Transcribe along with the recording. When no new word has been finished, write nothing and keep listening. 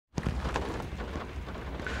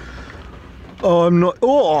Oh, I'm not.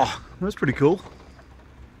 Oh, that's pretty cool.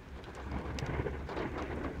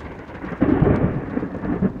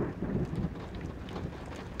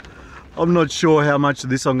 I'm not sure how much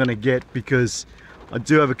of this I'm going to get because I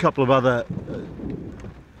do have a couple of other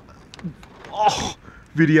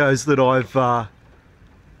videos that I've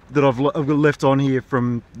left on here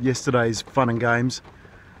from yesterday's fun and games.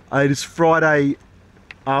 It is Friday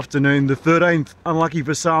afternoon, the 13th. Unlucky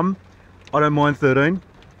for some. I don't mind 13.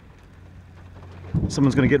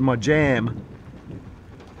 Someone's going to get in my jam.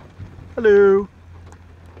 Hello,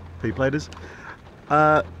 P-platers.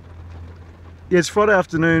 Yeah, it's Friday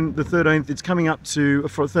afternoon, the 13th. It's coming up to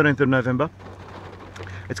 13th of November.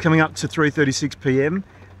 It's coming up to 3:36 p.m.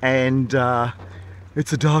 and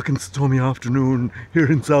it's a dark and stormy afternoon here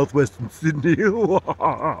in southwestern Sydney.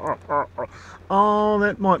 Oh,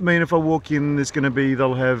 that might mean if I walk in, there's going to be,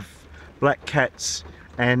 they'll have black cats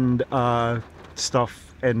and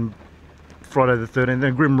stuff, and Friday the 13th,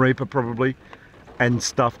 and Grim Reaper probably, and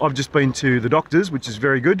stuff. I've just been to the doctor's, which is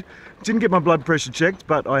very good. Didn't get my blood pressure checked,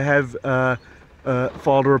 but I have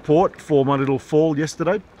filed a report for my little fall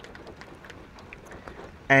yesterday.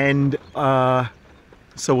 And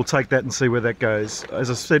so we'll take that and see where that goes. As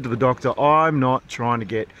I said to the doctor, I'm not trying to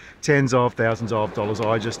get tens of thousands of dollars.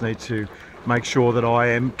 I just need to make sure that I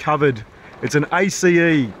am covered. It's an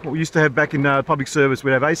ACE. What we used to have back in public service,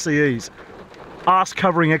 we'd have ACEs, ass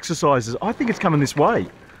covering exercises. I think it's coming this way.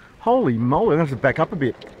 Holy moly, I'm gonna have to back up a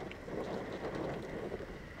bit.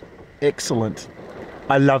 Excellent.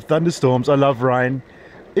 I love thunderstorms, I love rain.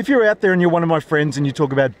 If you're out there and you're one of my friends and you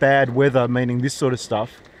talk about bad weather, meaning this sort of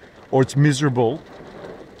stuff, or it's miserable,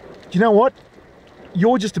 you know what?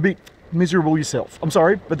 You're just a bit miserable yourself. I'm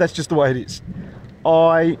sorry, but that's just the way it is.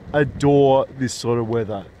 I adore this sort of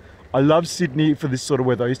weather. I love Sydney for this sort of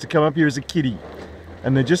weather. I used to come up here as a kiddie,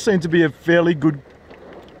 and there just seemed to be a fairly good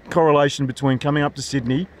correlation between coming up to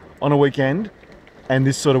Sydney on a weekend and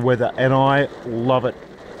this sort of weather, and I love it.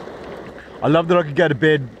 I love that I could go to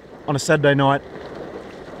bed on a Saturday night,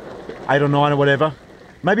 8 or 9 or whatever,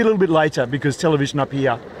 maybe a little bit later, because television up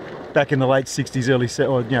here back in the late 60s, early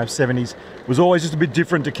 70s was always just a bit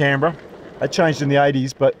different to Canberra. It changed in the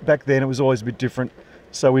 80s, but back then it was always a bit different.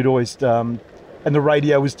 So we'd always, and the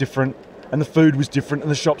radio was different, and the food was different, and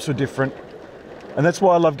the shops were different. And that's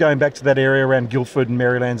why I love going back to that area around Guildford and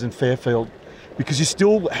Marylands and Fairfield, because you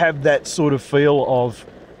still have that sort of feel of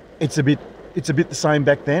it's a bit the same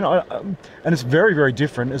back then, and it's very, very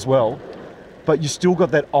different as well. But you still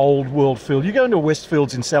got that old world feel. You go into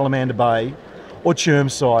Westfields in Salamander Bay, or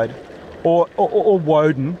Chermside, or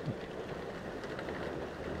Woden.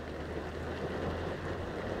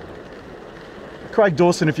 Craig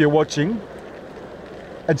Dawson, if you're watching,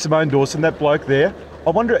 and Simone Dawson, that bloke there, I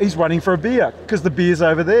wonder, he's running for a beer, because the beer's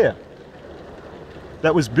over there.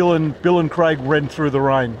 That was Bill and Craig ran through the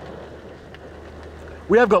rain.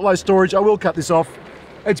 We have got low storage. I will cut this off.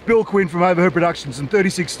 It's Bill Quinn from Overheard Productions and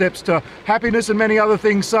 36 Steps to Happiness and many other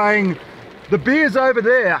things, saying the beer's over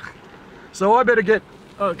there. So I better get,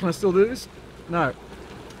 oh, can I still do this? No.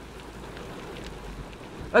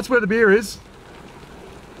 That's where the beer is.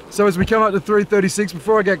 So as we come up to 3:36,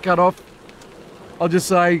 before I get cut off, I'll just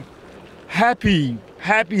say, happy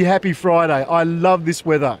Friday. I love this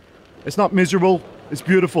weather. It's not miserable, it's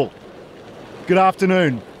beautiful. Good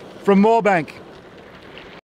afternoon from Moorebank.